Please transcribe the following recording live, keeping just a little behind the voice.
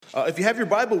If you have your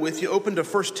Bible with you, open to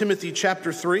 1 Timothy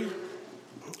chapter 3.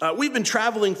 We've been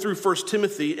traveling through 1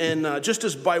 Timothy, and just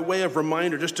as by way of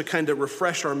reminder, just to kind of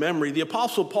refresh our memory, the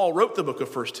Apostle Paul wrote the book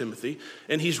of 1 Timothy,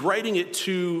 and he's writing it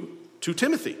to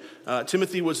Timothy.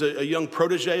 Timothy was a young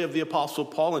protege of the Apostle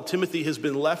Paul, and Timothy has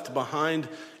been left behind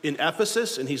in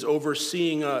Ephesus, and he's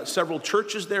overseeing several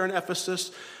churches there in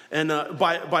Ephesus. And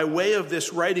by way of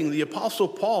this writing, the Apostle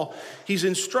Paul, he's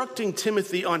instructing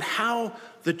Timothy on how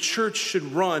the church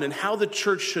should run and how the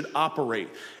church should operate.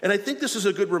 And I think this is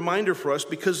a good reminder for us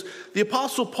because the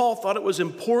Apostle Paul thought it was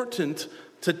important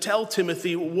to tell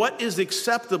Timothy what is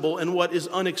acceptable and what is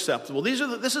unacceptable.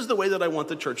 This is the way that I want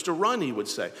the church to run, he would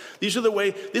say. These are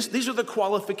the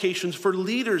qualifications for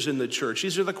leaders in the church.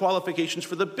 These are the qualifications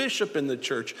for the bishop in the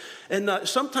church. And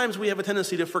sometimes we have a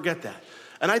tendency to forget that.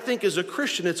 And I think as a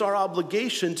Christian, it's our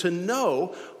obligation to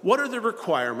know what are the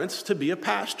requirements to be a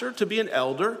pastor, to be an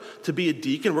elder, to be a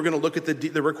deacon. We're going to look at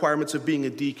the requirements of being a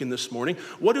deacon this morning.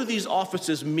 What do these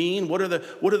offices mean? What are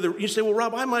the? You say, well,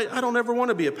 Rob, I don't ever want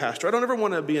to be a pastor. I don't ever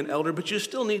want to be an elder, but you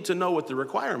still need to know what the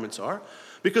requirements are.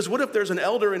 Because what if there's an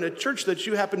elder in a church that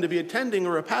you happen to be attending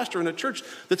or a pastor in a church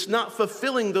that's not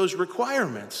fulfilling those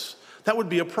requirements? That would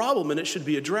be a problem, and it should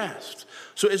be addressed.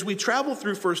 So as we travel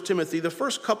through 1 Timothy, the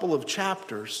first couple of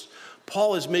chapters,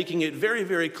 Paul is making it very,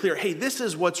 very clear, hey, this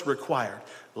is what's required.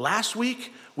 Last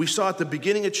week, we saw at the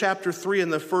beginning of chapter 3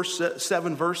 in the first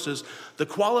 7 verses, the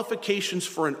qualifications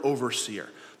for an overseer.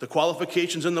 The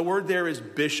qualifications in the word there is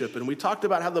bishop. And we talked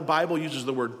about how the Bible uses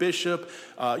the word bishop,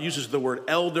 uses the word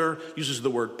elder, uses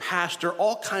the word pastor,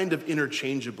 all kind of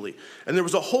interchangeably. And there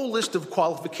was a whole list of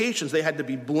qualifications. They had to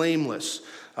be blameless.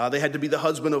 They had to be the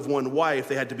husband of one wife.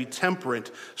 They had to be temperate,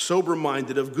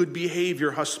 sober-minded, of good behavior,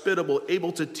 hospitable,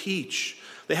 able to teach.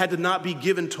 They had to not be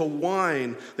given to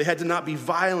wine. They had to not be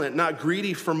violent, not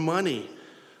greedy for money.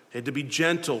 They had to be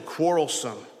gentle,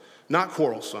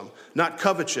 not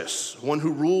covetous, one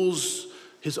who rules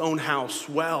his own house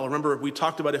well. Remember, we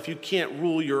talked about if you can't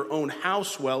rule your own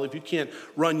house well, if you can't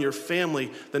run your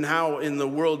family, then how in the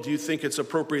world do you think it's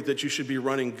appropriate that you should be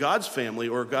running God's family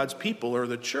or God's people or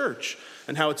the church?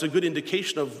 And how it's a good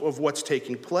indication of what's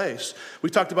taking place. We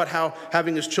talked about how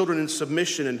having his children in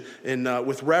submission and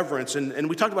with reverence. And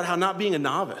we talked about how not being a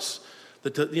novice.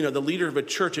 That the leader of a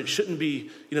church, it shouldn't be,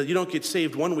 you don't get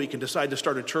saved one week and decide to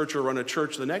start a church or run a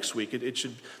church the next week.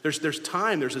 There's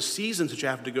time, there's a seasons that you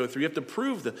have to go through. You have to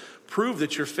prove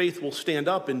that your faith will stand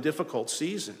up in difficult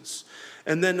seasons.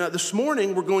 And then this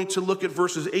morning, we're going to look at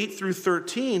verses 8 through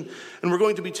 13, and we're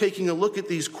going to be taking a look at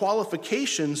these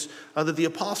qualifications that the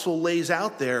apostle lays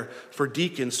out there for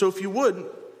deacons. So if you would,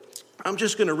 I'm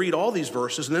just going to read all these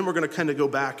verses, and then we're going to kind of go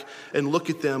back and look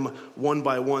at them one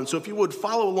by one. So if you would,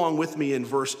 follow along with me in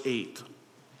verse 8.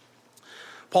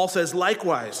 Paul says,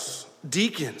 likewise,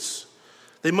 deacons,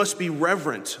 they must be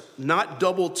reverent, not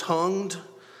double-tongued,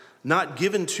 not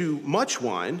given to much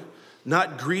wine,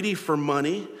 not greedy for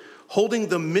money, holding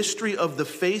the mystery of the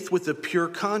faith with a pure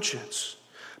conscience.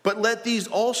 But let these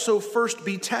also first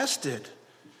be tested.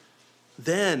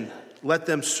 Then let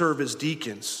them serve as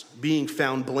deacons, being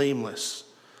found blameless.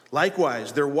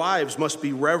 Likewise, their wives must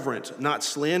be reverent, not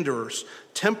slanderers,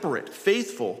 temperate,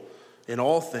 faithful in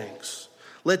all things.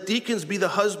 Let deacons be the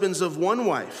husbands of one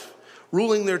wife,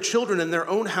 ruling their children in their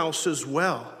own house as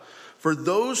well. For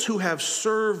those who have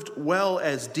served well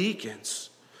as deacons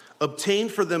obtain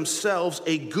for themselves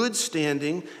a good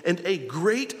standing and a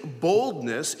great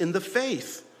boldness in the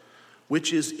faith,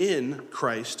 which is in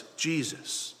Christ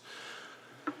Jesus.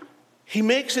 He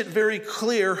makes it very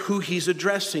clear who he's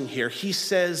addressing here. He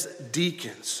says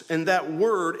deacons, and that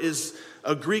word is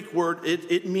a Greek word.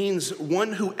 It means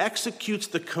one who executes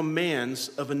the commands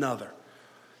of another.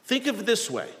 Think of it this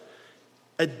way.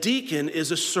 A deacon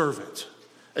is a servant.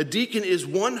 A deacon is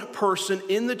one person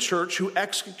in the church who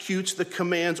executes the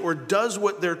commands or does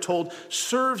what they're told,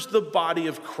 serves the body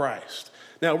of Christ.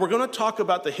 Now, we're going to talk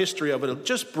about the history of it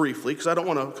just briefly because I don't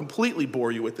want to completely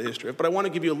bore you with the history of it, but I want to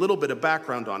give you a little bit of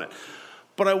background on it.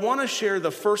 But I want to share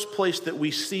the first place that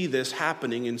we see this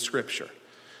happening in Scripture.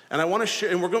 And I want to share,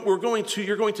 and you're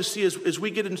going to see as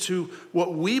we get into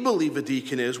what we believe a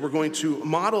deacon is, we're going to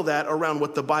model that around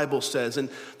what the Bible says. And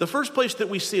the first place that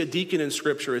we see a deacon in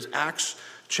Scripture is Acts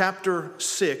chapter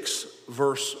 6,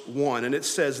 verse 1. And it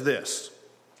says this.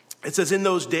 It says, in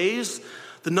those days,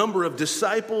 the number of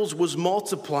disciples was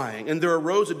multiplying, and there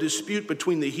arose a dispute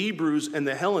between the Hebrews and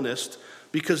the Hellenists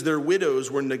because their widows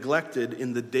were neglected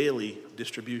in the daily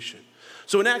distribution.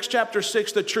 So in Acts chapter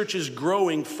 6, the church is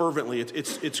growing fervently.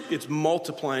 It's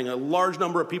multiplying. A large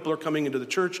number of people are coming into the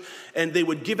church, and they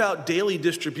would give out daily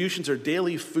distributions or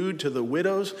daily food to the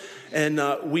widows, and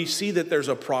we see that there's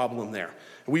a problem there.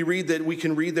 We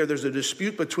can read there's a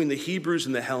dispute between the Hebrews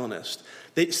and the Hellenists.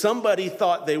 Somebody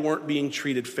thought they weren't being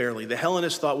treated fairly. The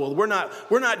Hellenists thought, well, we're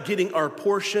not getting our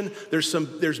portion.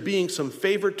 There's being some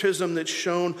favoritism that's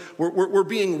shown. We're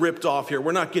being ripped off here.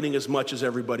 We're not getting as much as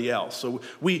everybody else. So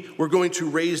we're going to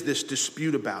raise this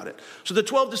dispute about it. So the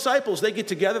 12 disciples, they get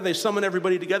together, they summon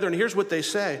everybody together, and here's what they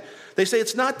say. They say,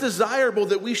 it's not desirable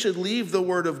that we should leave the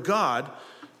word of God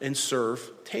and serve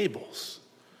tables.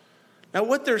 Now,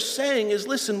 what they're saying is,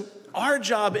 listen, our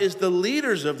job as the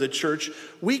leaders of the church,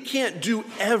 we can't do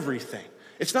everything.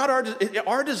 It's not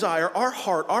our desire, our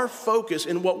heart, our focus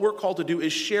in what we're called to do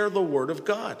is share the word of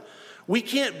God.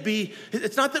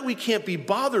 It's not that we can't be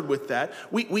bothered with that.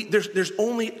 There's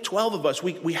only 12 of us.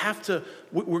 We're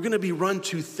going to be run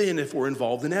too thin if we're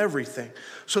involved in everything.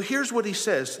 So here's what he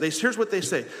says. Here's what they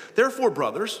say. Therefore,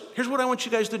 brothers, here's what I want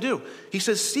you guys to do. He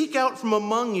says, seek out from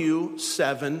among you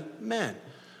 7 men.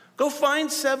 Go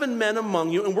find 7 men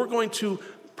among you, and we're going to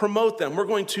promote them. We're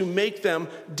going to make them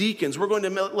deacons. We're going to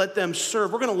let them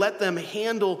serve. We're going to let them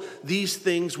handle these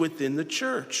things within the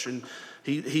church. And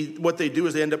what they do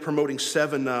is they end up promoting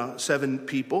 7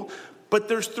 people. But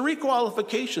there's 3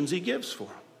 qualifications he gives for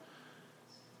them.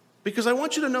 Because I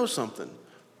want you to know something.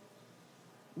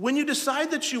 When you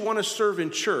decide that you want to serve in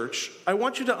church, I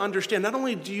want you to understand not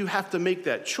only do you have to make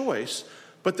that choice,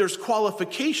 but there's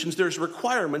qualifications, there's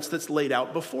requirements that's laid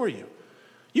out before you.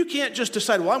 You can't just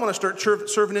decide, well, I want to start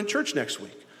serving in church next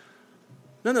week.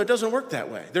 No, it doesn't work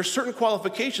that way. There's certain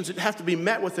qualifications that have to be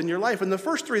met within your life. And the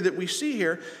first 3 that we see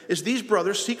here is these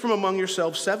brothers, seek from among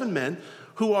yourselves 7 men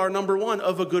who are, number 1,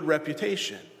 of a good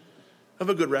reputation. Of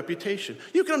a good reputation.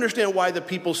 You can understand why the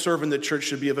people serving the church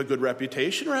should be of a good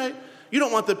reputation, right? You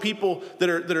don't want the people that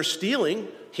are stealing,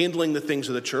 handling the things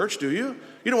of the church, do you?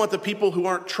 You don't want the people who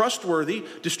aren't trustworthy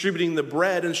distributing the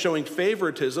bread and showing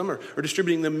favoritism or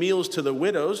distributing the meals to the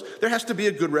widows. There has to be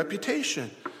a good reputation.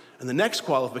 And the next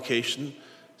qualification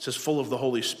says full of the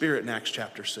Holy Spirit in Acts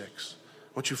chapter 6.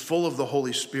 I want you full of the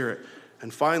Holy Spirit.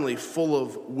 And finally, full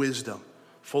of wisdom.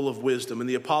 Full of wisdom. And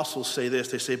the apostles say this,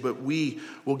 they say, but we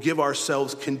will give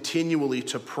ourselves continually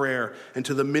to prayer and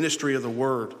to the ministry of the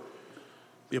word.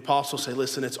 The apostles say,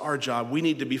 listen, it's our job. We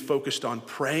need to be focused on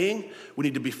praying. We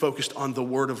need to be focused on the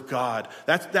word of God.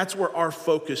 That's where our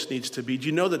focus needs to be. Do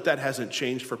you know that hasn't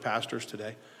changed for pastors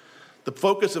today? The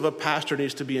focus of a pastor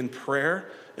needs to be in prayer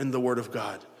and the word of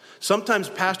God. Sometimes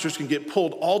pastors can get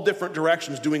pulled all different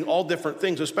directions, doing all different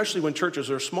things, especially when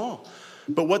churches are small.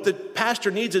 But what the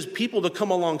pastor needs is people to come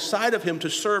alongside of him to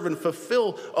serve and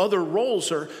fulfill other roles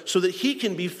so that he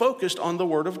can be focused on the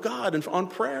word of God and on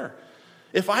prayer.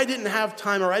 If I didn't have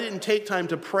time or I didn't take time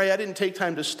to pray, I didn't take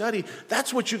time to study,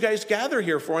 that's what you guys gather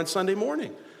here for on Sunday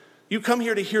morning. You come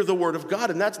here to hear the word of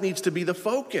God, and that needs to be the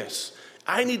focus.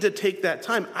 I need to take that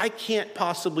time. I can't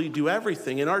possibly do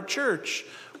everything. In our church,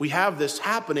 we have this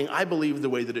happening, I believe, the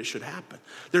way that it should happen.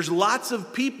 There's lots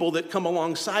of people that come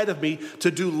alongside of me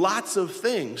to do lots of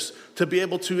things to be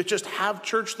able to just have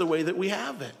church the way that we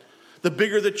have it. The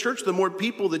bigger the church, the more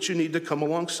people that you need to come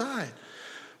alongside.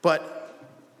 But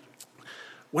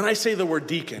when I say the word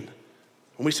deacon,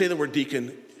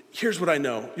 here's what I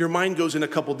know. Your mind goes in a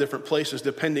couple different places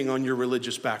depending on your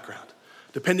religious background,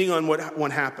 depending on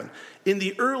what happened. In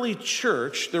the early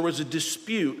church, there was a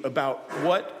dispute about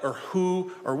what or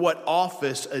who or what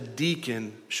office a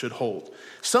deacon should hold.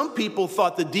 Some people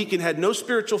thought the deacon had no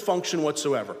spiritual function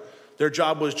whatsoever. Their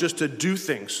job was just to do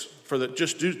things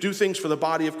do things for the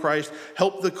body of Christ,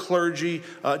 help the clergy,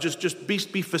 just be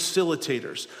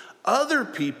facilitators. Other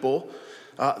people,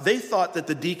 they thought that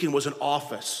the deacon was an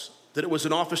office, that it was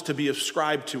an office to be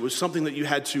ascribed to. It was something that you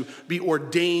had to be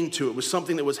ordained to. It was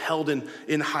something that was held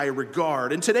in high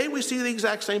regard. And today we see the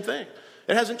exact same thing.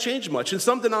 It hasn't changed much. In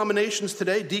some denominations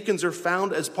today, deacons are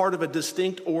found as part of a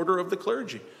distinct order of the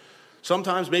clergy.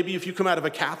 Sometimes maybe if you come out of a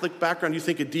Catholic background, you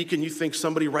think a deacon, you think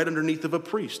somebody right underneath of a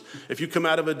priest. If you come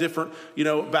out of a different,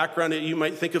 background, you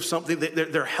might think of something that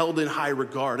they're held in high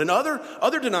regard. And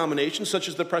other denominations, such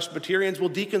as the Presbyterians, well,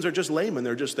 deacons are just laymen.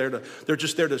 They're just there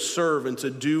to serve and to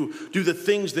do the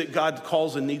things that God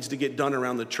calls and needs to get done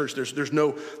around the church. There's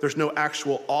no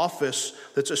actual office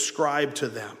that's ascribed to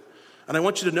them. And I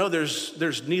want you to know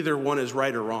there's neither one is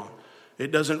right or wrong.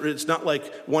 It's not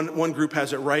like one group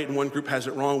has it right and one group has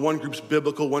it wrong. One group's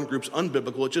biblical, one group's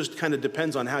unbiblical. It just kind of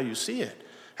depends on how you see it.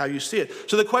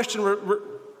 So the question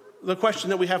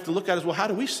that we have to look at is, well, how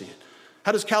do we see it?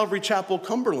 How does Calvary Chapel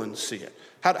Cumberland see it?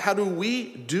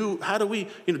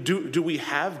 Do we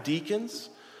have deacons?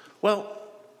 Well,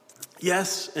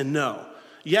 yes and no.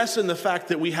 Yes, in the fact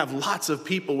that we have lots of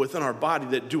people within our body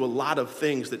that do a lot of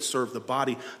things that serve the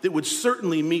body that would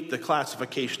certainly meet the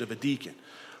classification of a deacon.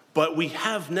 But we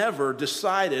have never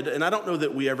decided, and I don't know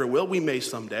that we ever will, we may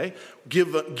someday,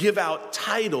 give out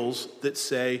titles that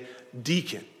say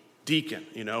deacon,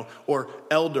 or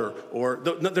elder, or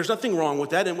there's nothing wrong with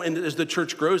that. And as the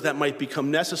church grows, that might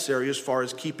become necessary as far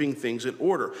as keeping things in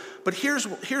order. But here's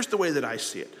the way that I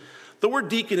see it. The word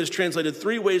deacon is translated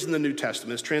 3 ways in the New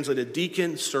Testament. It's translated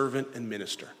deacon, servant, and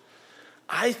minister.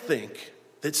 I think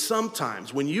that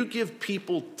sometimes when you give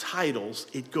people titles,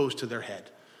 it goes to their head.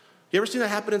 You ever seen that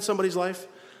happen in somebody's life?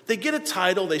 They get a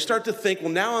title, they start to think,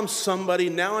 well, now I'm somebody,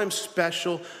 now I'm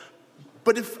special.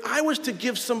 But if I was to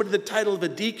give somebody the title of a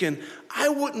deacon, I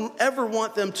wouldn't ever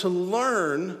want them to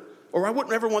learn, or I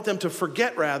wouldn't ever want them to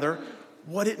forget, rather,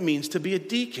 what it means to be a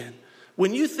deacon.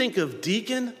 When you think of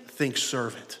deacon, think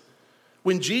servant.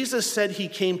 When Jesus said he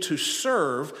came to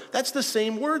serve, that's the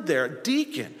same word there,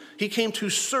 deacon. He came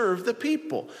to serve the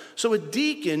people. So a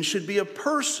deacon should be a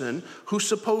person who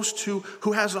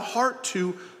has a heart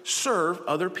to serve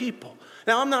other people.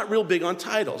 Now, I'm not real big on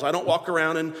titles. I don't walk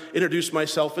around and introduce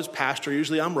myself as pastor.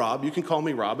 Usually I'm Rob. You can call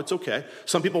me Rob. It's okay.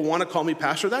 Some people want to call me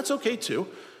pastor. That's okay too.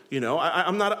 You know,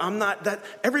 I'm not that.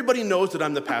 Everybody knows that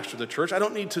I'm the pastor of the church. I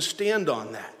don't need to stand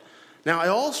on that. Now, I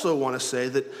also want to say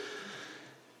that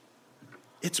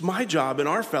it's my job in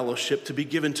our fellowship to be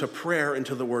given to prayer and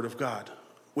to the Word of God,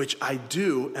 which I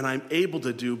do and I'm able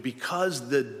to do because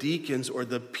the deacons or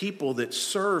the people that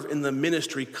serve in the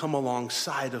ministry come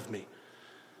alongside of me.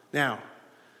 Now,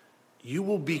 you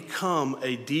will become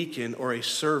a deacon or a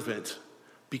servant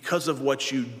because of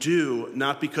what you do,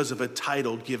 not because of a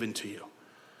title given to you.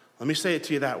 Let me say it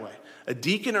to you that way. A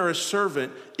deacon or a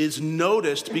servant is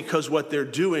noticed because what they're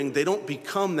doing. They don't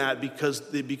become that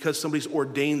because somebody's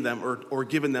ordained them or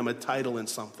given them a title in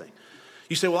something.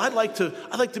 You say, well, I'd like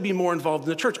to be more involved in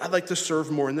the church. I'd like to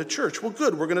serve more in the church. Well,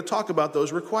 good. We're going to talk about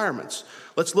those requirements.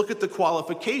 Let's look at the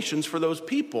qualifications for those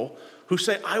people who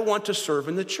say, I want to serve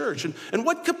in the church. And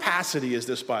what capacity is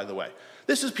this, by the way?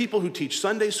 This is people who teach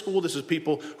Sunday school. This is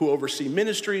people who oversee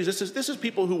ministries. This is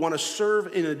people who want to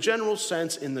serve in a general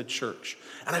sense in the church.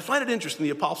 And I find it interesting. The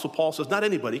Apostle Paul says, not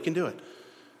anybody can do it.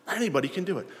 Not anybody can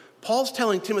do it. Paul's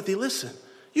telling Timothy, listen,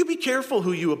 you be careful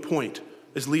who you appoint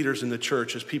as leaders in the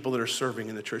church, as people that are serving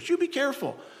in the church. You be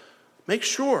careful. Make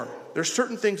sure. There's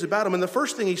certain things about them. And the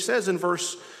first thing he says in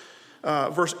verse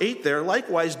 8 there,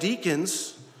 likewise,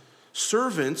 deacons,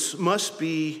 servants must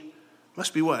be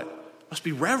what? Must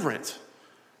be reverent.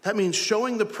 That means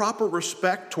showing the proper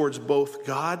respect towards both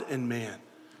God and man.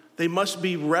 They must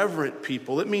be reverent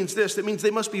people. It means this. It means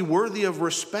they must be worthy of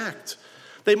respect.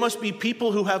 They must be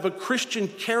people who have a Christian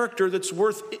character that's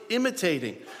worth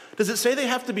imitating. Does it say they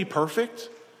have to be perfect?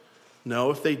 No,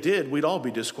 if they did, we'd all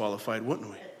be disqualified, wouldn't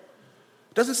we?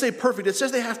 It doesn't say perfect. It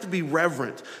says they have to be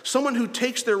reverent. Someone who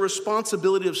takes their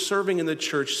responsibility of serving in the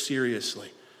church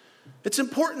seriously. It's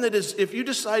important that if you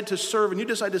decide to serve and you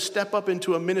decide to step up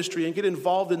into a ministry and get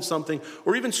involved in something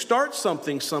or even start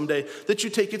something someday, that you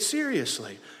take it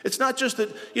seriously. It's not just that,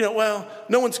 well,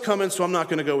 no one's coming, so I'm not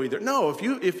going to go either. No,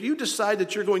 if you decide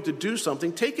that you're going to do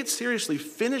something, take it seriously.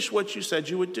 Finish what you said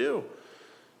you would do.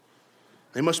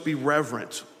 They must be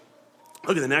reverent.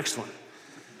 Look at the next one.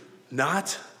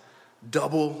 Not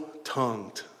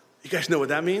double-tongued. You guys know what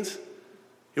that means?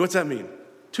 What's that mean?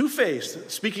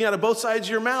 Two-faced, speaking out of both sides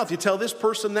of your mouth. You tell this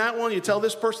person that one, you tell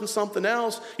this person something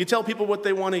else, you tell people what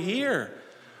they want to hear.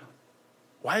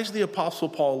 Why is the Apostle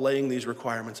Paul laying these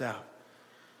requirements out?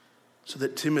 So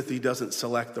that Timothy doesn't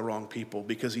select the wrong people,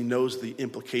 because he knows the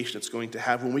implication it's going to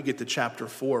have. When we get to chapter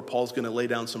 4, Paul's going to lay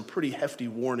down some pretty hefty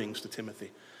warnings to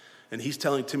Timothy. And he's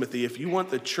telling Timothy, if you want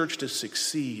the church to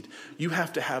succeed, you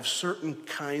have to have certain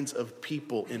kinds of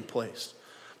people in place.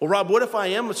 Well, Rob, what if I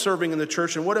am serving in the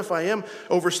church, and what if I am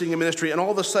overseeing a ministry, and all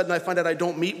of a sudden I find out I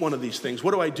don't meet one of these things?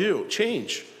 What do I do?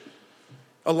 Change.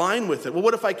 Align with it. Well,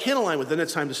 what if I can't align with it? Then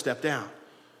it's time to step down.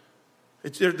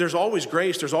 There's always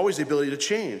grace. There's always the ability to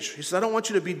change. He says, I don't want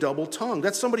you to be double-tongued.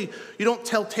 That's somebody, you don't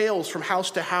tell tales from house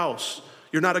to house.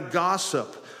 You're not a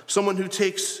gossip. Someone who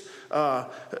takes,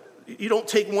 you don't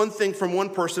take one thing from one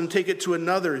person and take it to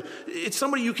another. It's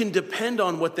somebody you can depend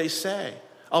on what they say.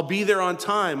 I'll be there on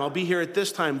time. I'll be here at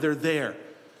this time. They're there.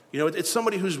 It's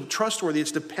somebody who's trustworthy.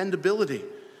 It's dependability.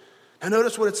 Now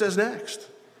notice what it says next.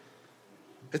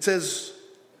 It says,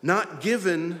 not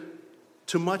given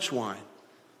to much wine.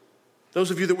 Those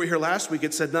of you that were here last week,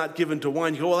 it said not given to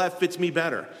wine. You go, well, that fits me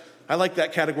better. I like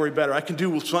that category better. I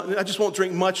just won't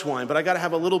drink much wine, but I got to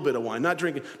have a little bit of wine. Not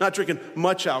drinking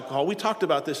much alcohol. We talked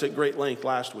about this at great length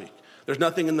last week. There's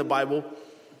nothing in the Bible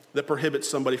that prohibits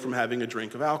somebody from having a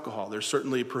drink of alcohol. There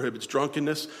certainly prohibits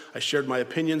drunkenness. I shared my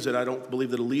opinions that I don't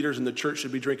believe that leaders in the church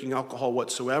should be drinking alcohol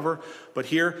whatsoever. But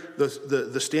here,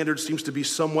 the standard seems to be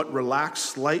somewhat relaxed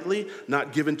slightly,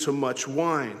 not given to much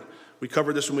wine. We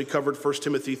covered this when we covered 1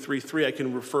 Timothy 3:3. I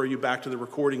can refer you back to the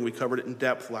recording. We covered it in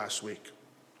depth last week.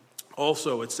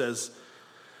 Also, it says,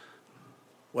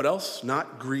 what else?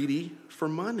 Not greedy for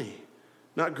money.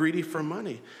 Not greedy for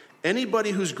money. Anybody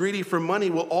who's greedy for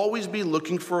money will always be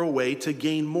looking for a way to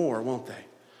gain more, won't they?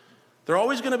 They're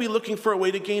always going to be looking for a way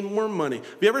to gain more money.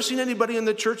 Have you ever seen anybody in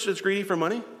the church that's greedy for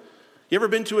money? You ever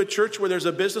been to a church where there's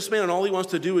a businessman and all he wants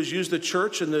to do is use the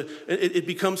church and it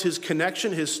becomes his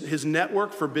connection, his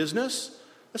network for business?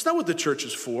 That's not what the church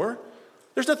is for.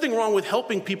 There's nothing wrong with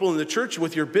helping people in the church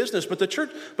with your business, but the church,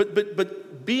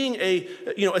 but being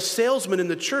a salesman in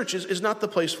the church is not the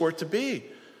place for it to be.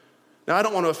 Now, I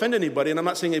don't want to offend anybody, and I'm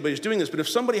not saying anybody's doing this, but if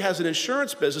somebody has an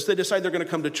insurance business, they decide they're going to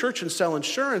come to church and sell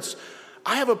insurance,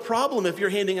 I have a problem if you're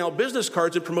handing out business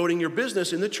cards and promoting your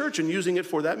business in the church and using it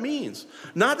for that means.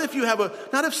 Not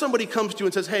if somebody comes to you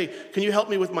and says, hey, can you help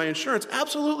me with my insurance?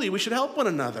 Absolutely, we should help one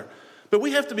another. But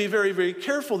we have to be very, very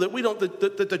careful that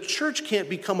that the church can't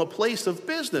become a place of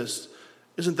business.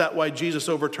 Isn't that why Jesus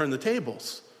overturned the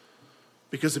tables?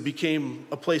 Because it became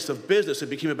a place of business. It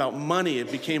became about money.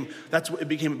 It became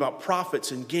about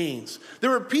profits and gains.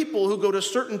 There are people who go to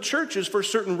certain churches for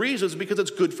certain reasons because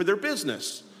it's good for their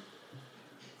business.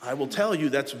 I will tell you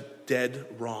that's dead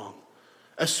wrong,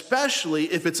 especially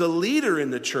if it's a leader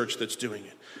in the church that's doing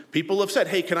it. People have said,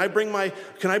 hey, can I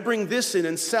bring this in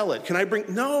and sell it?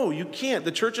 No, you can't.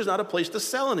 The church is not a place to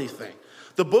sell anything.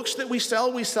 The books that we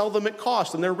sell them at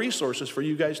cost, and they're resources for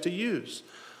you guys to use.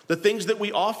 The things that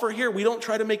we offer here, we don't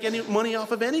try to make any money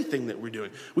off of anything that we're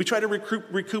doing. We try to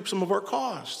recoup some of our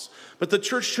costs. But the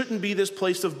church shouldn't be this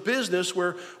place of business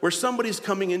where somebody's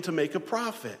coming in to make a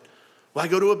profit. Well, I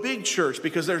go to a big church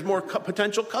because there's more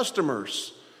potential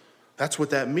customers. That's what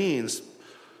that means.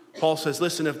 Paul says,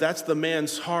 listen, if that's the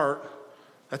man's heart,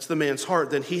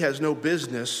 then he has no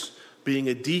business being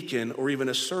a deacon or even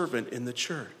a servant in the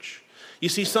church. You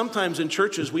see, sometimes in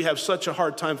churches, we have such a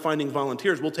hard time finding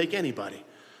volunteers, we'll take anybody.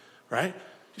 Right?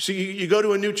 So you go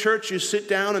to a new church, you sit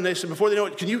down, and they say, before they know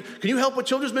it, can you help with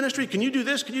children's ministry? Can you do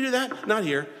this? Can you do that? Not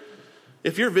here.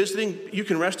 If you're visiting, you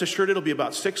can rest assured it'll be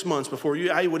about 6 months before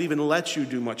I would even let you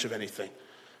do much of anything.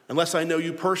 Unless I know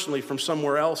you personally from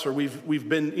somewhere else or we've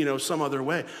been, some other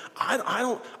way.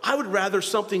 I would rather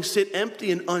something sit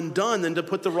empty and undone than to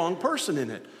put the wrong person in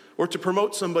it or to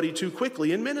promote somebody too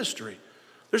quickly in ministry.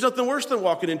 There's nothing worse than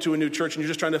walking into a new church and you're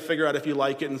just trying to figure out if you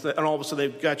like it, and all of a sudden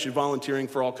they've got you volunteering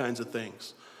for all kinds of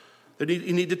things.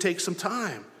 You need to take some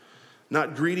time,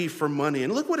 not greedy for money.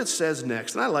 And look what it says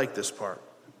next, and I like this part.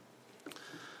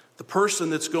 The person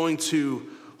that's going to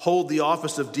hold the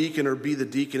office of deacon or be the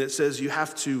deacon, it says you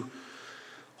have to,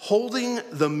 holding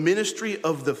the ministry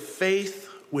of the faith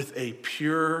with a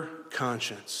pure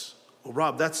conscience. Well,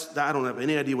 Rob, I don't have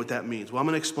any idea what that means. Well, I'm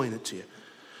going to explain it to you.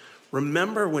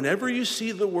 Remember, whenever you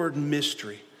see the word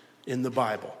mystery in the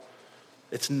Bible,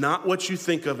 it's not what you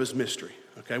think of as mystery,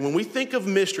 okay? When we think of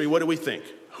mystery, what do we think?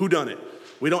 Who done it?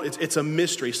 It's a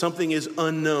mystery. Something is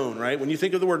unknown, right? When you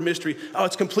think of the word mystery,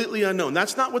 it's completely unknown.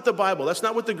 That's not what that's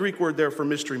not what the Greek word there for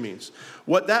mystery means.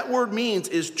 What that word means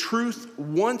is truth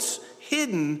once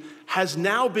hidden has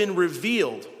now been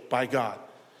revealed by God.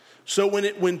 So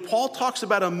when Paul talks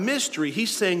about a mystery,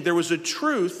 he's saying there was a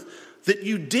truth that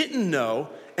you didn't know,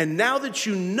 and now that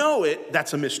you know it,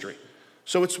 that's a mystery.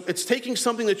 So it's taking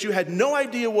something that you had no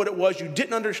idea what it was, you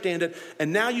didn't understand it,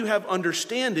 and now you have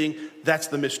understanding, that's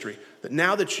the mystery. That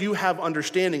now that you have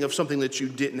understanding of something that you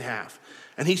didn't have.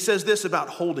 And he says this about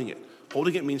holding it.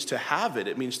 Holding it means to have it.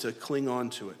 It means to cling on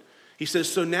to it. He says,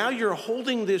 so now you're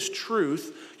holding this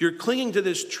truth, you're clinging to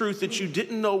this truth that you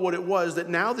didn't know what it was, that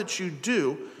now that you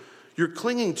do, you're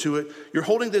clinging to it. You're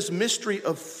holding this mystery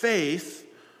of faith,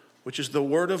 which is the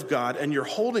word of God, and you're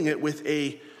holding it with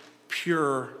a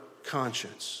pure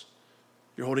conscience.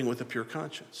 You're holding it with a pure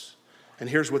conscience. And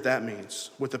here's what that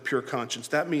means, with a pure conscience.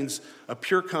 That means a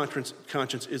pure conscience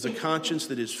is a conscience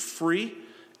that is free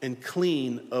and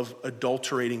clean of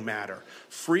adulterating matter,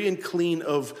 free and clean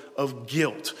of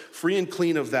guilt, free and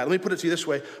clean of that. Let me put it to you this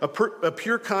way. A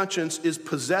pure conscience is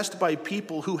possessed by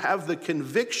people who have the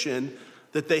conviction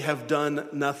that they have done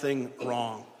nothing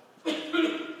wrong.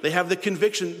 They have the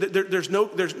conviction that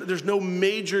there's no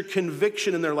major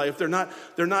conviction in their life. They're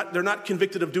not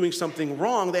convicted of doing something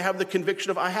wrong. They have the conviction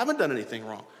of, I haven't done anything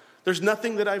wrong. There's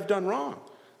nothing that I've done wrong.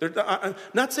 I'm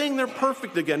not saying they're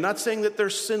perfect again, not saying that they're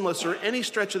sinless or any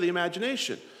stretch of the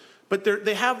imagination, But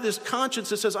they have this conscience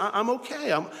that says, I'm okay.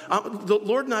 The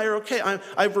Lord and I are okay.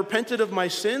 I've repented of my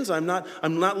sins. I'm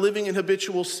not living in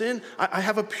habitual sin. I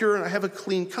have a pure and I have a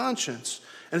clean conscience.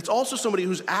 And it's also somebody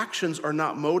whose actions are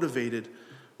not motivated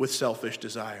with selfish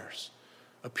desires.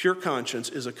 A pure conscience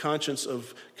is a conscience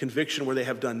of conviction where they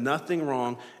have done nothing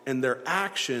wrong and their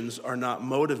actions are not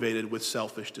motivated with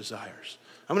selfish desires.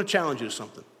 I'm going to challenge you to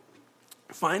something.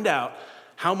 Find out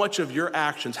how much of your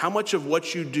actions, how much of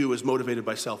what you do is motivated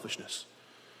by selfishness.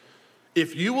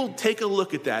 If you will take a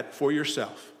look at that for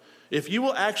yourself, if you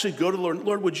will actually go to the Lord,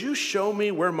 Lord, would you show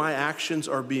me where my actions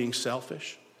are being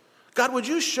selfish? God, would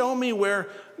you show me where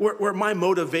my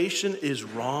motivation is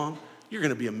wrong? You're going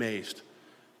to be amazed.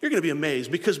 You're going to be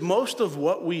amazed because most of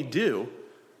what we do,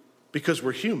 because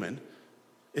we're human,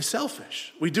 is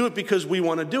selfish. We do it because we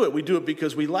want to do it. We do it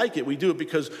because we like it. We do it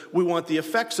because we want the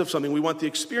effects of something. We want the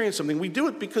experience of something. We do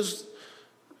it because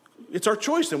it's our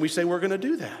choice and we say we're going to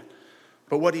do that.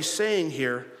 But what he's saying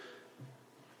here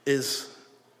is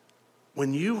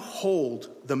when you hold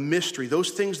the mystery, those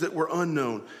things that were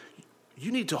unknown,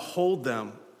 you need to hold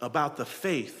them about the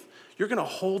faith. You're going to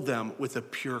hold them with a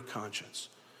pure conscience.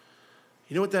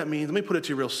 You know what that means? Let me put it to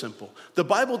you real simple. The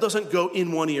Bible doesn't go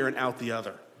in one ear and out the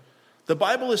other. The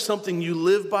Bible is something you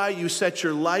live by, you set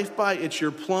your life by, it's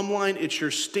your plumb line, it's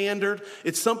your standard.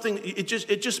 It's something, it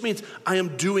just means I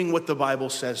am doing what the Bible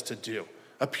says to do.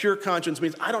 A pure conscience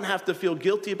means I don't have to feel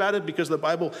guilty about it because the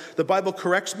Bible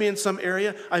corrects me in some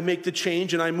area. I make the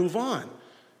change and I move on.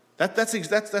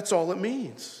 That's all it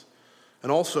means.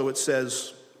 And also it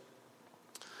says,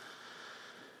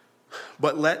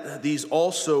 but let them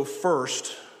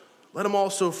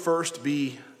also first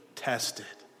be tested.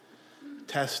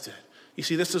 Tested. You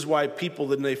see, this is why people,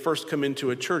 when they first come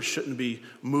into a church, shouldn't be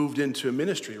moved into a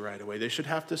ministry right away. They should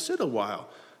have to sit a while,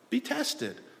 be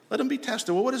tested. Let them be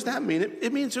tested. Well, what does that mean?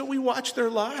 It means that we watch their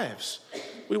lives.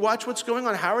 We watch what's going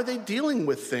on. How are they dealing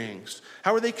with things?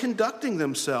 How are they conducting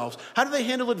themselves? How do they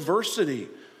handle adversity?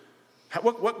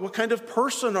 What kind of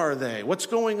person are they? What's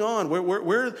going on?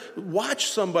 Watch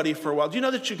somebody for a while. Do you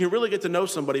know that you can really get to know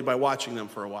somebody by watching them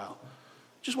for a while?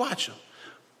 Just watch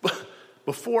them.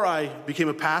 Before I became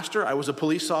a pastor, I was a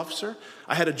police officer.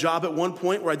 I had a job at one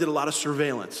point where I did a lot of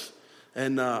surveillance.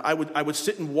 And I would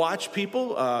sit and watch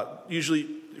people, usually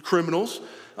criminals,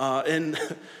 and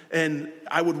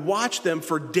I would watch them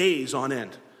for days on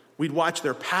end. We'd watch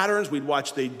their patterns, we'd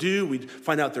watch what they do, we'd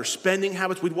find out their spending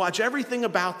habits, we'd watch everything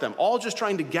about them, all just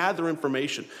trying to gather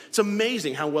information. It's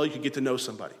amazing how well you can get to know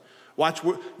somebody. Watch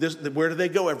where do they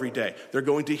go every day? They're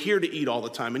going to here to eat all the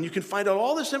time. And you can find out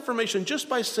all this information just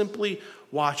by simply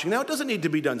watching. Now, it doesn't need to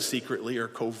be done secretly or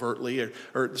covertly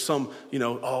or some,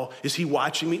 is he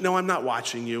watching me? No, I'm not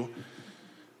watching you.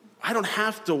 I don't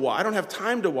have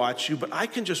time to watch you, but I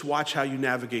can just watch how you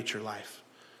navigate your life.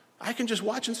 I can just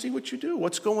watch and see what you do.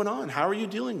 What's going on? How are you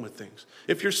dealing with things?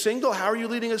 If you're single, how are you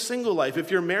leading a single life?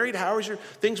 If you're married, how is your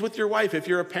things with your wife? If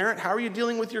you're a parent, how are you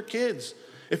dealing with your kids?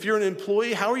 If you're an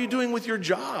employee, how are you doing with your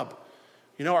job?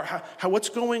 What's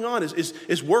going on?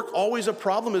 Is work always a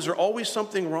problem? Is there always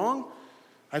something wrong?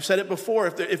 I've said it before.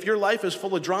 If your life is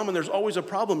full of drama and there's always a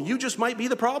problem, you just might be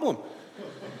the problem.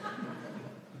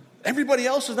 Everybody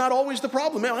else is not always the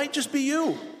problem. It might just be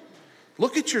you.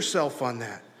 Look at yourself on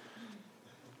that.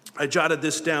 I jotted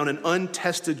this down. An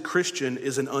untested Christian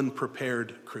is an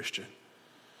unprepared Christian.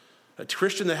 A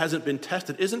Christian that hasn't been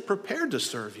tested isn't prepared to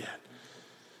serve yet.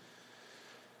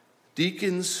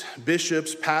 Deacons,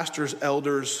 bishops, pastors,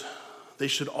 elders, they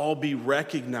should all be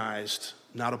recognized,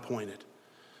 not appointed.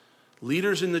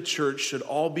 Leaders in the church should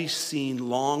all be seen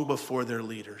long before they're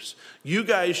leaders. You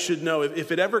guys should know,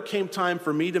 if it ever came time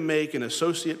for me to make an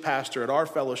associate pastor at our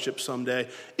fellowship someday,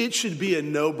 it should be a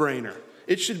no-brainer.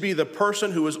 It should be the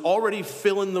person who is already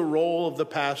filling the role of the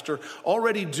pastor,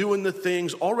 already doing the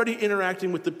things, already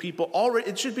interacting with the people.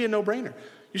 It should be a no-brainer.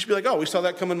 You should be like, oh, we saw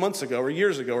that coming months ago or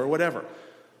years ago or whatever.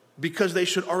 Because they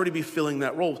should already be filling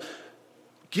that role.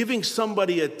 Giving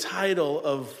somebody a title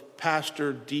of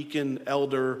pastor, deacon,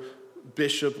 elder,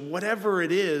 bishop, whatever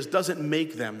it is, doesn't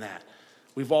make them that.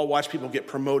 We've all watched people get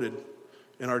promoted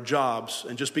in our jobs,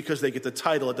 and just because they get the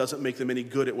title, it doesn't make them any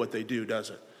good at what they do, does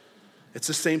it? It's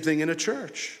the same thing in a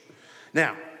church.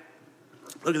 Now,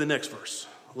 look at the next verse.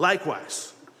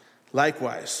 Likewise,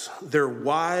 their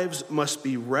wives must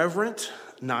be reverent,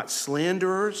 not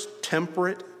slanderers,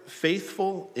 temperate,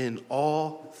 faithful in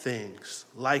all things.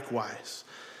 Likewise.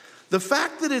 The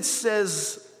fact that it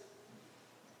says,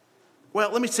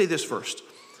 well, let me say this first.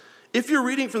 If you're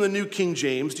reading from the New King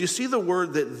James, do you see the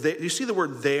word do you see the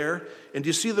word there, and do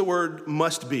you see the word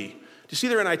must be? Do you see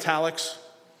there in italics?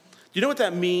 Do you know what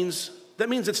that means? That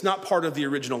means it's not part of the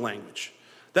original language.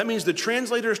 That means the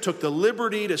translators took the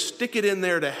liberty to stick it in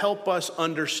there to help us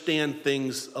understand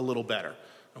things a little better,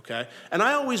 okay? And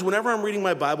I always, whenever I'm reading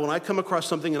my Bible and I come across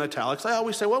something in italics, I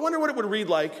always say, well, I wonder what it would read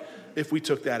like if we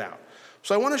took that out.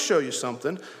 So I want to show you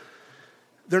something.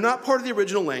 They're not part of the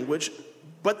original language,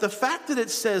 but the fact that it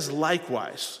says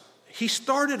likewise, he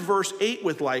started verse 8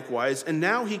 with likewise, and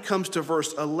now he comes to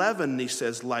verse 11 and he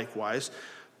says likewise,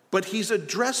 but he's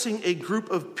addressing a group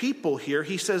of people here.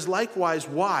 He says likewise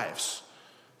wives.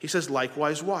 He says,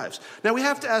 likewise, wives. Now, we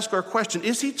have to ask our question,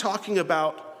 is he talking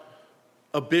about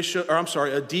a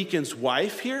deacon's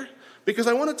wife here? Because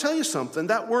I want to tell you something.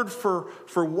 That word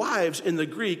for wives in the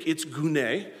Greek, it's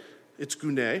gune. It's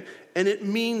gune. And it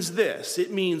means this.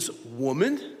 It means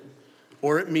woman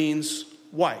or it means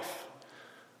wife.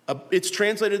 It's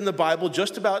translated in the Bible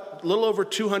just about a little over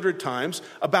 200 times.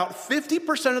 About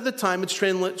 50% of the time, it's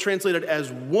translated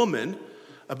as woman.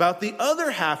 About the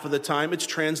other half of the time, it's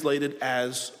translated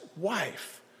as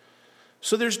wife.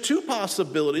 So there's two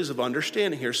possibilities of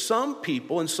understanding here. Some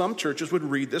people in some churches would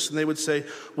read this and they would say,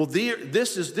 well,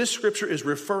 this scripture is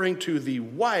referring to the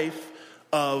wife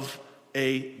of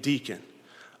a deacon.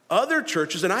 Other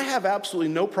churches, and I have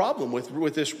absolutely no problem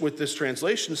with this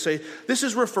translation, say this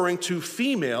is referring to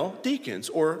female deacons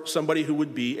or somebody who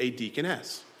would be a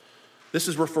deaconess. This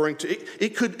is referring to,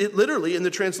 it literally in the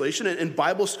translation, and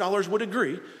Bible scholars would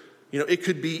agree, it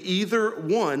could be either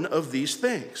one of these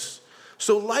things.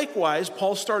 So likewise,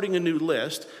 Paul's starting a new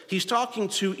list. He's talking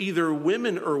to either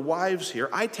women or wives here.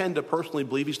 I tend to personally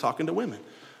believe he's talking to women.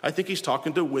 I think he's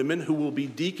talking to women who will be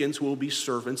deacons, who will be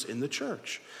servants in the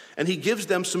church. And he gives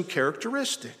them some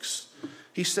characteristics.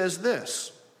 He says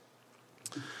this.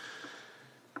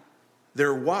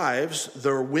 Their wives,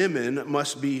 their women,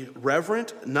 must be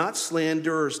reverent, not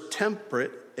slanderers,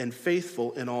 temperate, and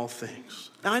faithful in all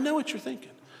things. Now, I know what you're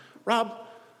thinking. Rob,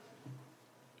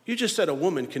 you just said a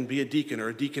woman can be a deacon or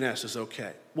a deaconess is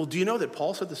okay. Well, do you know that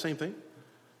Paul said the same thing?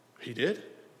 He did?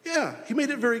 Yeah, he made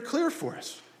it very clear for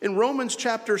us. In Romans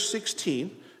chapter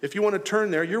 16, if you want to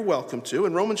turn there, you're welcome to.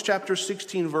 In Romans chapter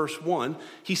 16, verse 1,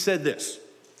 he said this.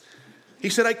 He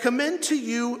said, I commend to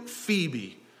you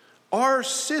Phoebe, our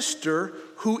sister,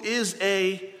 who is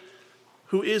a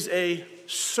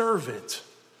servant.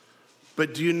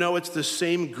 But do you know it's the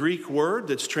same Greek word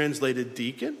that's translated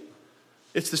deacon?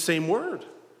 It's the same word.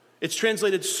 It's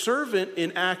translated servant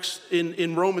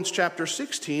in Romans chapter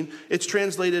 16. It's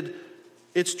translated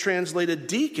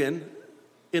deacon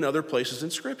in other places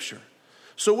in Scripture.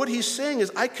 So what he's saying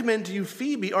is, I commend to you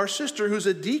Phoebe, our sister, who's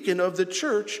a deacon of the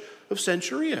church of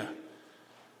Cenchrea.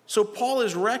 So Paul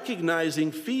is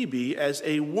recognizing Phoebe as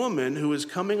a woman who is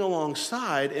coming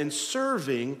alongside and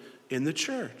serving in the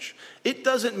church. It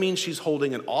doesn't mean she's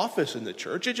holding an office in the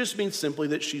church. It just means simply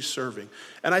that she's serving.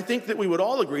 And I think that we would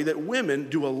all agree that women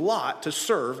do a lot to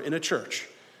serve in a church.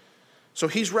 So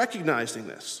he's recognizing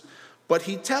this. But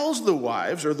he tells the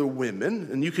wives or the women,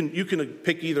 and you can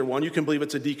pick either one. You can believe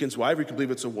it's a deacon's wife, or you can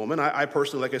believe it's a woman. I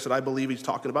personally, like I said, I believe he's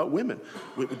talking about women,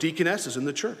 deaconesses in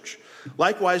the church.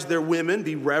 Likewise, their women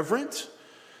be reverent,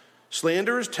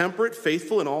 slanderers, temperate,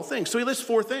 faithful in all things. So he lists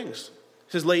 4 things.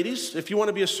 He says, ladies, if you want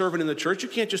to be a servant in the church, you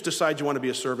can't just decide you want to be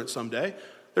a servant someday.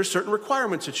 There's certain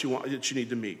requirements that you need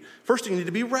to meet. First, you need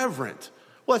to be reverent.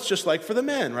 Well, it's just like for the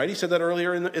men, right? He said that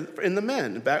earlier in the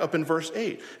men, back up in verse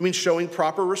 8. It means showing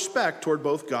proper respect toward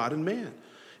both God and man.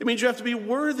 It means you have to be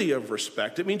worthy of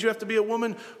respect. It means you have to be a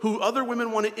woman who other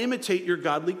women want to imitate your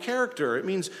godly character. It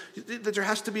means that there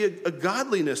has to be a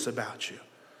godliness about you.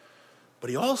 But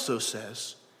he also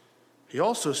says,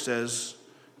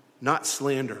 not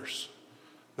slanders.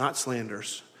 Not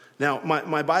slanders. Now,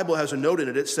 my Bible has a note in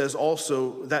it. It says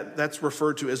also that's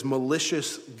referred to as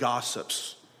malicious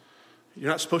gossips. You're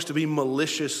not supposed to be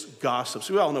malicious gossips.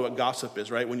 We all know what gossip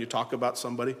is, right? When you talk about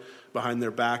somebody behind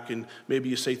their back and maybe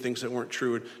you say things that weren't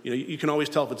true. And, you can always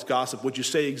tell if it's gossip. Would you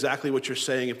say exactly what you're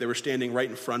saying if they were standing right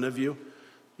in front of you?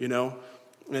 And,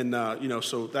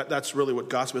 so that's really what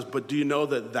gossip is. But do you know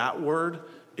that word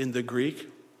in the Greek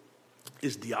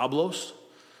is diablos?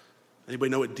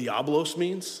 Anybody know what diablos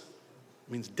means?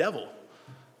 It means devil.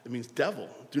 It means devil.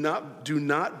 Do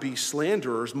not be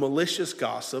slanderers, malicious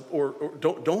gossip, or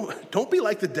don't be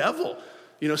like the devil.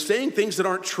 Saying things that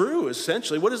aren't true,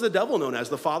 essentially. What is the devil known as?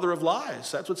 The father of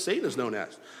lies. That's what Satan is known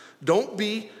as. Don't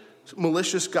be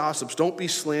malicious gossips. Don't be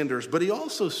slanderers. But he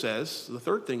also says, the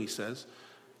third thing he says,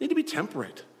 you need to be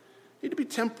temperate. You need to be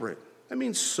temperate. That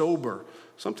means sober.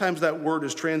 Sometimes that word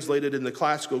is translated in the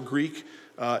classical Greek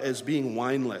as being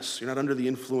wineless. You're not under the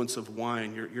influence of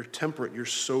wine. You're temperate. You're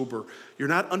sober. You're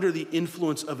not under the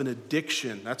influence of an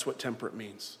addiction. That's what temperate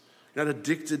means. You're not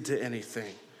addicted to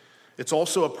anything. It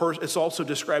also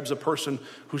describes a person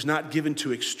who's not given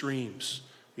to extremes.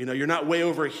 You know, you're not way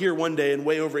over here one day and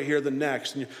way over here the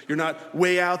next. And you're not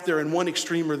way out there in one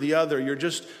extreme or the other.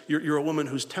 You're a woman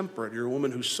who's temperate. You're a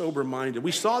woman who's sober-minded.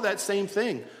 We saw that same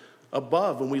thing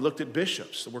above when we looked at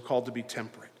bishops, that we're called to be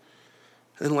temperate.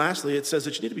 And then lastly, it says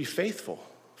that you need to be faithful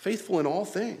in all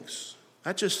things.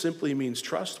 That just simply means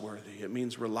trustworthy. It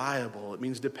means reliable. It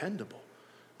means dependable.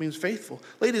 It means faithful.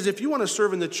 Ladies, if you want to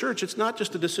serve in the church, it's not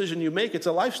just a decision you make, it's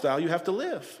a lifestyle you have to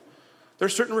live.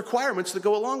 There's certain requirements that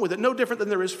go along with it, no different than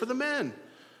there is for the men.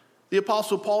 The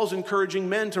Apostle Paul is encouraging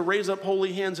men to raise up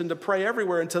holy hands and to pray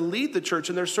everywhere and to lead the church,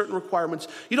 and there's certain requirements.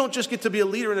 You don't just get to be a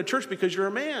leader in a church because you're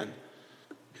a man.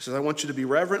 He says, I want you to be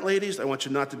reverent, ladies. I want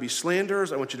you not to be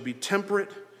slanderers. I want you to be temperate.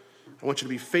 I want you to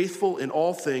be faithful in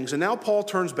all things. And now Paul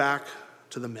turns back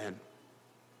to the men.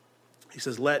 He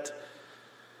says, let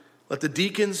the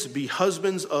deacons be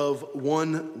husbands of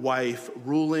one wife,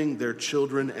 ruling their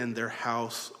children and their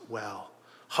house well.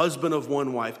 Husband of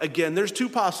one wife. Again, there's two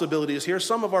possibilities here.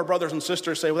 Some of our brothers and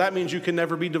sisters say, well, that means you can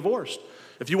never be divorced.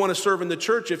 If you want to serve in the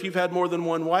church, if you've had more than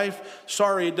one wife,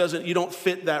 sorry, you don't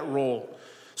fit that role.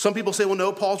 Some people say, well,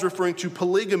 no, Paul's referring to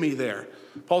polygamy there.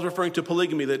 Paul's referring to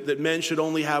polygamy, that men should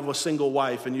only have a single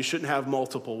wife and you shouldn't have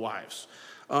multiple wives.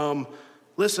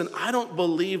 Listen, I don't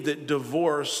believe that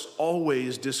divorce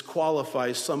always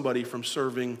disqualifies somebody from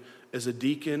serving as a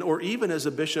deacon or even as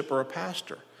a bishop or a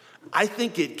pastor. I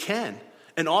think it can,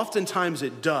 and oftentimes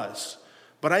it does.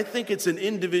 But I think it's an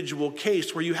individual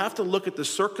case where you have to look at the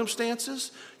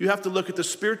circumstances, you have to look at the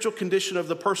spiritual condition of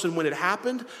the person when it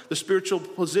happened, the spiritual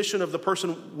position of the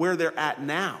person where they're at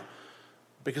now.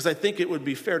 Because I think it would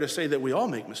be fair to say that we all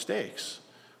make mistakes.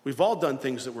 We've all done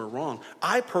things that were wrong.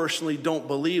 I personally don't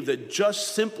believe that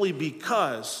just simply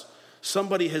because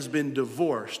somebody has been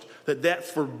divorced, that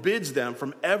forbids them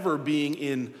from ever being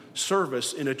in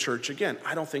service in a church again.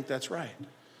 I don't think that's right.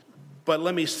 But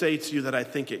let me say to you that I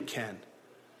think it can.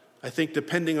 I think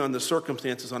depending on the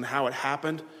circumstances, on how it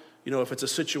happened, if it's a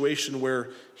situation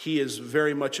where he is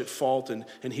very much at fault and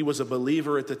he was a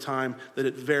believer at the time, that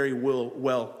it very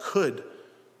well could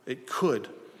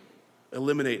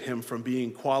eliminate him from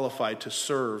being qualified to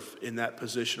serve in that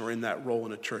position or in that role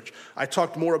in a church. I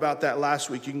talked more about that last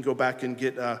week. You can go back and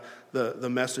get the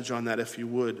message on that if you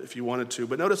wanted to.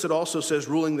 But notice it also says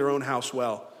ruling their own house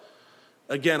well.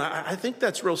 Again, I think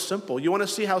that's real simple. You want to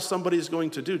see how somebody's going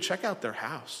to do, check out their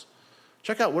house.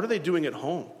 Check out, what are they doing at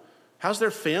home? How's their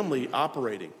family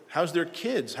operating? How's their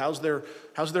kids? How's their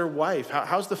wife?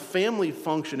 How's the family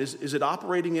function? Is it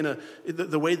operating in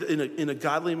a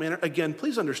godly manner? Again,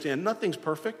 please understand, nothing's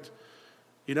perfect.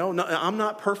 I'm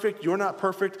not perfect. You're not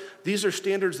perfect. These are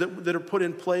standards that are put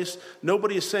in place.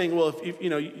 Nobody is saying, well,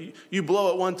 if you blow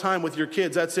at one time with your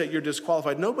kids, that's it, you're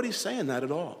disqualified. Nobody's saying that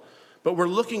at all. But we're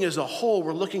looking as a whole.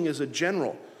 We're looking as a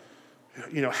general.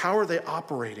 How are they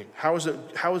operating? How is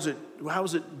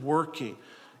it working?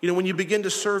 When you begin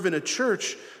to serve in a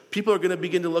church, people are going to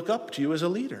begin to look up to you as a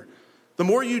leader. The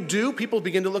more you do, people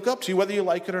begin to look up to you, whether you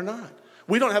like it or not.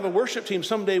 We don't have a worship team.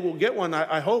 Someday we'll get one.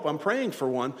 I hope. I'm praying for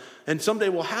one. And someday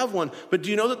we'll have one. But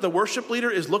do you know that the worship leader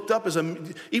is looked up as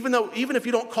even if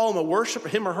you don't call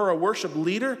him or her a worship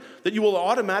leader, that you will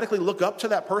automatically look up to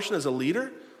that person as a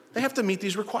leader? They have to meet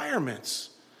these requirements.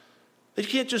 They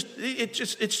can't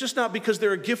it's just not because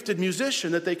they're a gifted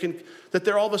musician that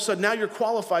they're all of a sudden, now you're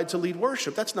qualified to lead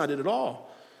worship. That's not it at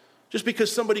all. Just because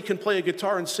somebody can play a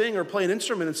guitar and sing or play an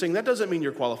instrument and sing, that doesn't mean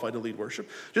you're qualified to lead worship.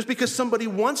 Just because somebody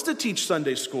wants to teach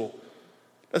Sunday school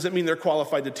doesn't mean they're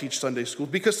qualified to teach Sunday school.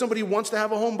 Because somebody wants to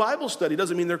have a home Bible study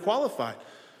doesn't mean they're qualified.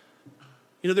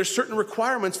 There's certain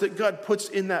requirements that God puts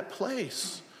in that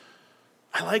place.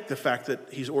 I like the fact that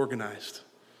he's organized.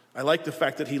 I like the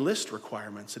fact that he lists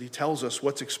requirements, that he tells us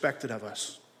what's expected of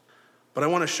us. But I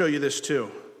want to show you this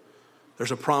too.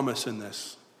 There's a promise in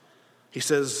this. He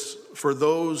says, for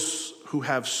those who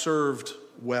have served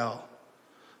well.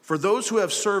 For those who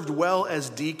have served well as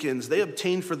deacons, they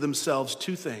obtain for themselves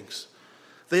two things.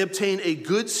 They obtain a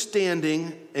good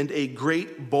standing and a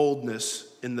great boldness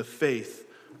in the faith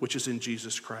which is in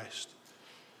Jesus Christ.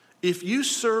 If you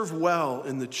serve well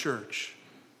in the church,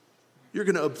 you're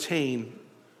going to obtain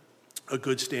a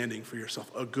good standing for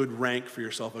yourself, a good rank for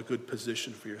yourself, a good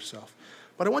position for yourself.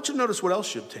 But I want you to notice what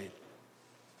else you obtain.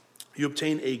 You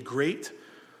obtain a great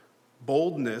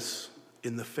boldness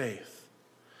in the faith.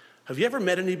 Have you ever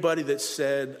met anybody that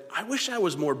said, I wish I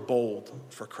was more bold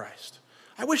for Christ?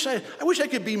 I wish I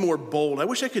could be more bold. I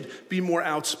wish I could be more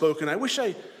outspoken.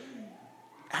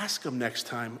 Ask them next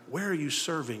time, where are you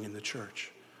serving in the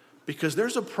church? Because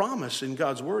there's a promise in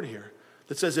God's word here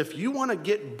that says if you want to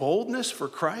get boldness for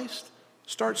Christ,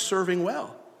 start serving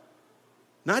well.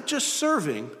 Not just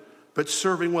serving, but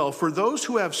serving well. For those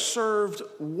who have served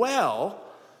well,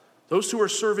 those who are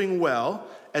serving well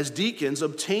as deacons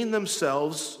obtain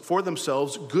for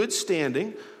themselves good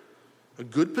standing, a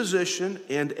good position,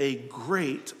 and a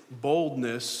great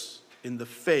boldness in the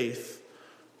faith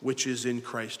which is in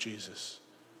Christ Jesus.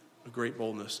 A great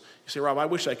boldness. You say, Rob, I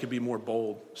wish I could be more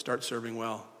bold. Start serving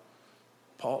well.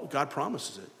 God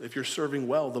promises it. If you're serving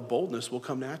well, the boldness will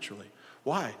come naturally.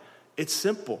 Why? It's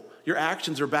simple. Your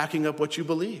actions are backing up what you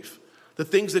believe. The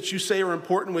things that you say are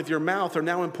important with your mouth are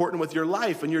now important with your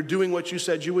life, and you're doing what you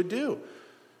said you would do.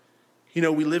 You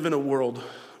know, we live in a world,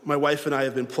 my wife and I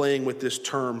have been playing with this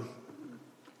term,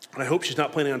 and I hope she's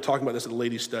not planning on talking about this at a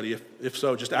ladies' study. If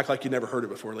so, just act like you never heard it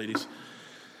before, ladies.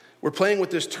 We're playing with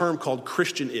this term called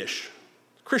Christian-ish.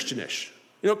 Christian-ish.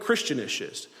 You know what Christian-ish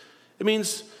is? It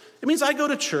means I go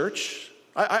to church.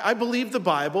 I believe the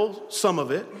Bible, some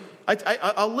of it.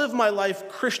 I'll live my life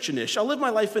Christian-ish. I'll live my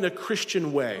life in a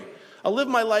Christian way. I'll live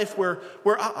my life where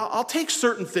I'll take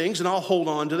certain things and I'll hold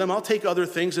on to them. I'll take other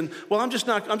things and, I'm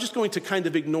just going to kind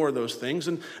of ignore those things.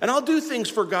 And I'll do things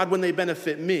for God when they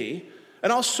benefit me.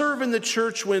 And I'll serve in the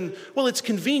church when, it's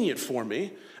convenient for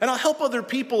me. And I'll help other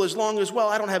people as long as,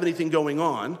 I don't have anything going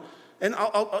on. And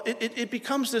it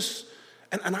becomes this,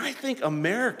 and I think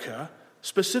America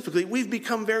specifically, we've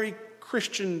become very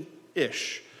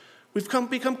Christian-ish. We've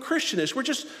become Christian-ish. We're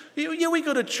just, we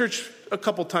go to church a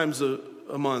couple times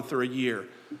a month or a year.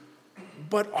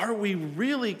 But are we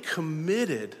really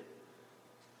committed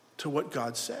to what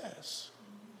God says?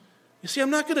 You see, I'm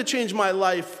not going to change my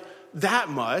life that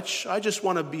much. I just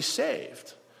want to be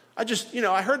saved.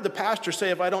 I heard the pastor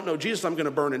say, if I don't know Jesus, I'm going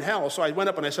to burn in hell. So I went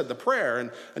up and I said the prayer, and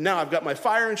now I've got my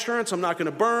fire insurance. I'm not going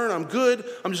to burn. I'm good.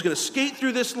 I'm just going to skate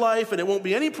through this life, and it won't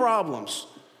be any problems.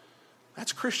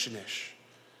 That's Christian-ish.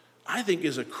 I think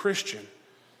as a Christian,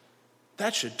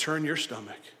 that should turn your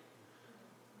stomach.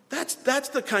 That's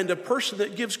the kind of person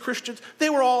that gives Christians, they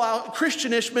were all out,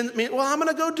 Christian-ish, I'm going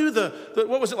to go do the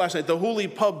what was it last night? The holy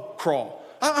pub crawl.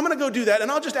 I'm going to go do that, and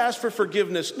I'll just ask for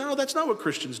forgiveness. No, that's not what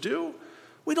Christians do.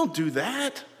 We don't do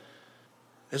that.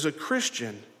 As a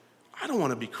Christian, I don't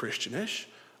want to be Christian-ish.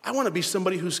 I want to be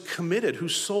somebody who's committed,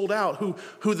 who's sold out,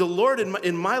 who the Lord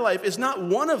in my life is not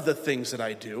one of the things that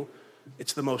I do.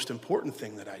 It's the most important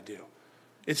thing that I do.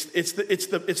 It's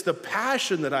the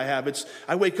passion that I have.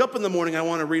 I wake up in the morning, I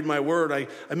want to read my word. I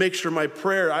make sure my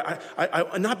prayer,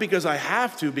 I not because I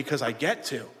have to, because I get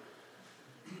to.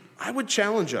 I would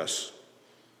challenge us.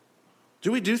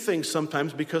 Do we do things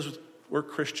sometimes because we're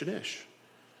Christian-ish?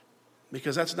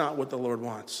 Because that's not what the Lord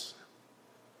wants.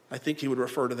 I think he would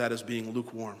refer to that as being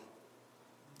lukewarm.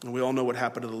 And we all know what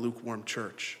happened to the lukewarm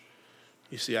church.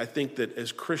 You see, I think that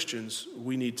as Christians,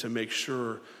 we need to make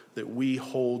sure that we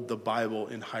hold the Bible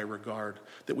in high regard,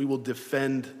 that we will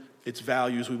defend its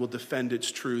values, we will defend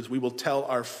its truths. We will tell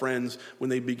our friends when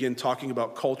they begin talking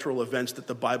about cultural events that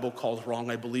the Bible calls wrong.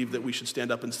 I believe that we should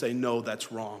stand up and say, no,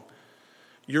 that's wrong.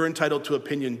 You're entitled to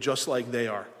opinion just like they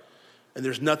are. And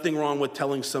there's nothing wrong with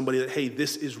telling somebody that, hey,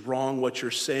 this is wrong, what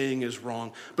you're saying is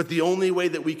wrong. But the only way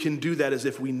that we can do that is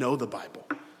if we know the Bible.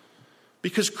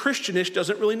 Because Christian-ish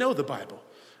doesn't really know the Bible.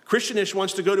 Christian-ish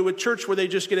wants to go to a church where they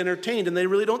just get entertained and they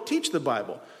really don't teach the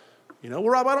Bible.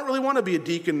 Rob, I don't really want to be a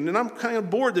deacon, and I'm kind of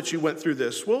bored that you went through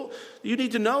this. Well, you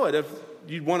need to know it if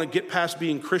you want to get past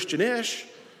being Christian-ish.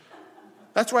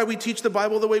 That's why we teach the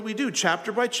Bible the way we do,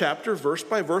 chapter by chapter, verse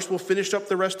by verse. We'll finish up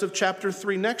the rest of chapter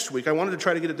 3 next week. I wanted to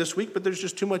try to get it this week, but there's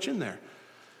just too much in there.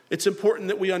 It's important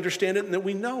that we understand it and that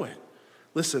we know it.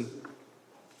 Listen,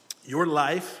 your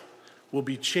life will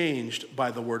be changed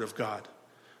by the Word of God,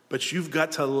 but you've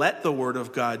got to let the Word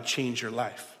of God change your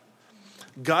life.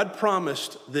 God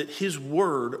promised that his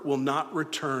word will not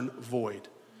return void.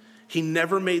 He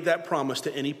never made that promise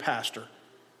to any pastor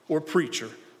or preacher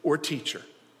or teacher.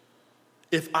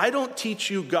 If I don't teach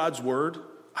you God's word,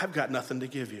 I've got nothing to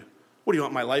give you. What do you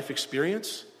want, my life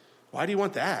experience? Why do you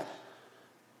want that?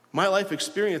 My life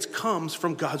experience comes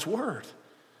from God's word.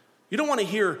 You don't want to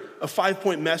hear a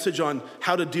 5-point message on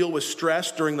how to deal with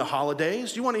stress during the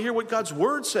holidays. You want to hear what God's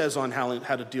word says on how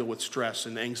to deal with stress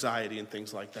and anxiety and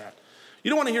things like that. You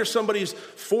don't want to hear somebody's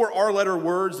 4 R-letter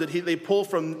words that they pull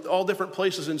from all different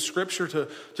places in Scripture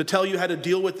to tell you how to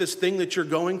deal with this thing that you're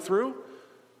going through.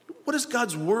 What does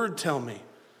God's word tell me?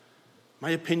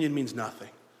 My opinion means nothing.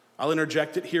 I'll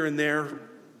interject it here and there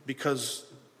because,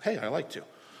 hey, I like to.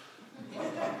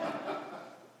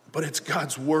 But it's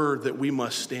God's word that we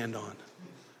must stand on.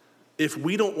 If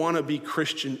we don't want to be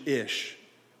Christian-ish,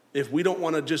 if we don't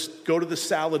want to just go to the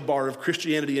salad bar of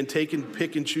Christianity and take and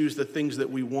pick and choose the things that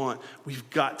we want, we've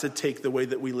got to take the way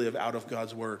that we live out of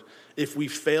God's word. If we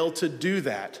fail to do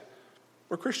that,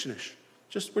 We're Christianish.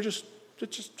 We're just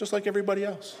like everybody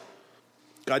else.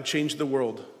 God changed the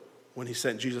world when he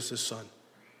sent Jesus, his son.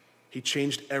 He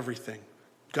changed everything.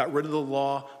 Got rid of the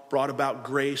law, brought about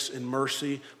grace and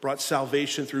mercy, brought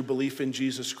salvation through belief in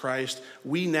Jesus Christ.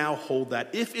 We now hold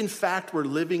that. If in fact we're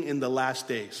living in the last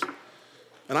days,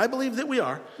 and I believe that we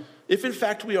are, if in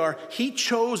fact we are, he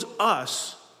chose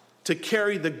us to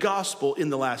carry the gospel in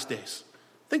the last days.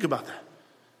 Think about that.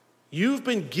 You've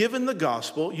been given the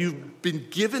gospel. You've been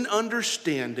given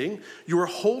understanding. You're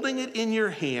holding it in your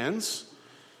hands.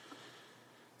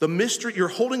 The mystery, you're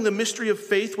holding the mystery of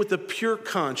faith with a pure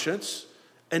conscience.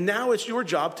 And now it's your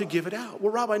job to give it out.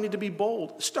 Well, Rob, I need to be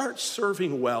bold. Start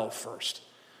serving well first.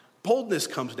 Boldness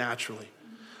comes naturally.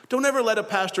 Don't ever let a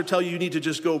pastor tell you need to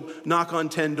just go knock on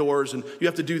 10 doors and you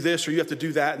have to do this or you have to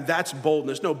do that, and that's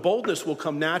boldness. No, boldness will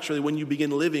come naturally when you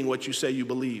begin living what you say you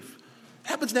believe. It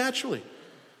happens naturally.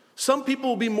 Some people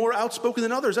will be more outspoken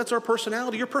than others. That's our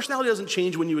personality. Your personality doesn't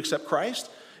change when you accept Christ.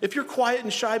 If you're quiet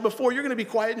and shy before, you're going to be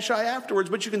quiet and shy afterwards,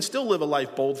 but you can still live a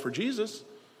life bold for Jesus.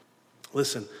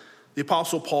 Listen, the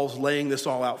Apostle Paul's laying this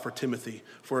all out for Timothy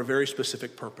for a very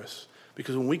specific purpose.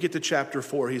 Because when we get to chapter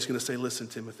 4, he's going to say, listen,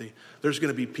 Timothy, there's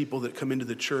going to be people that come into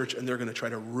the church and they're going to try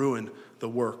to ruin the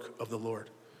work of the Lord.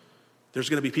 There's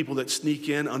going to be people that sneak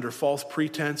in under false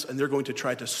pretense and they're going to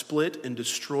try to split and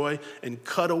destroy and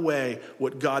cut away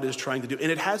what God is trying to do.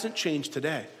 And it hasn't changed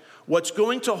today. What's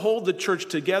going to hold the church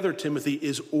together, Timothy,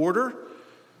 is order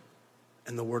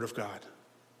and the Word of God.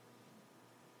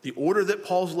 The order that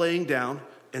Paul's laying down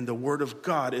and the Word of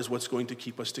God is what's going to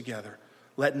keep us together.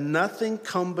 Let nothing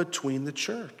come between the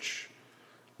church.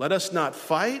 Let us not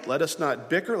fight. Let us not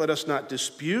bicker. Let us not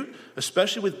dispute,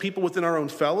 especially with people within our own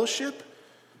fellowship.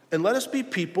 And let us be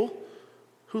people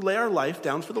who lay our life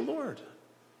down for the Lord.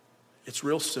 It's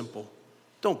real simple.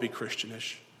 Don't be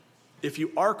Christianish. If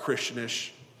you are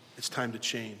Christianish, it's time to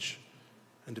change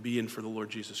and to be in for the Lord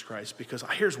Jesus Christ. Because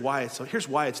here's why it's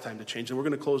time to change. And we're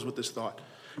going to close with this thought.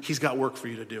 He's got work for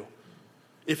you to do.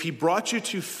 If he brought you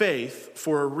to faith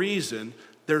for a reason,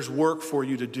 there's work for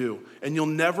you to do. And you'll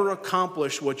never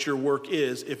accomplish what your work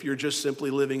is if you're just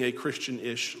simply living a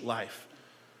Christian-ish life.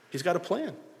 He's got a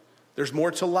plan. There's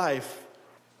more to life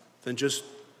than just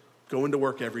going to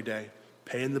work every day,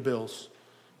 paying the bills,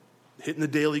 hitting the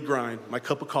daily grind, my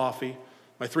cup of coffee,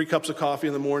 my 3 cups of coffee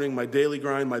in the morning, my daily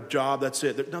grind, my job, that's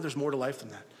it. No, there's more to life than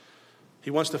that.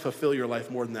 He wants to fulfill your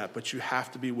life more than that, but you have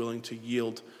to be willing to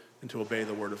yield and to obey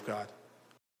the Word of God.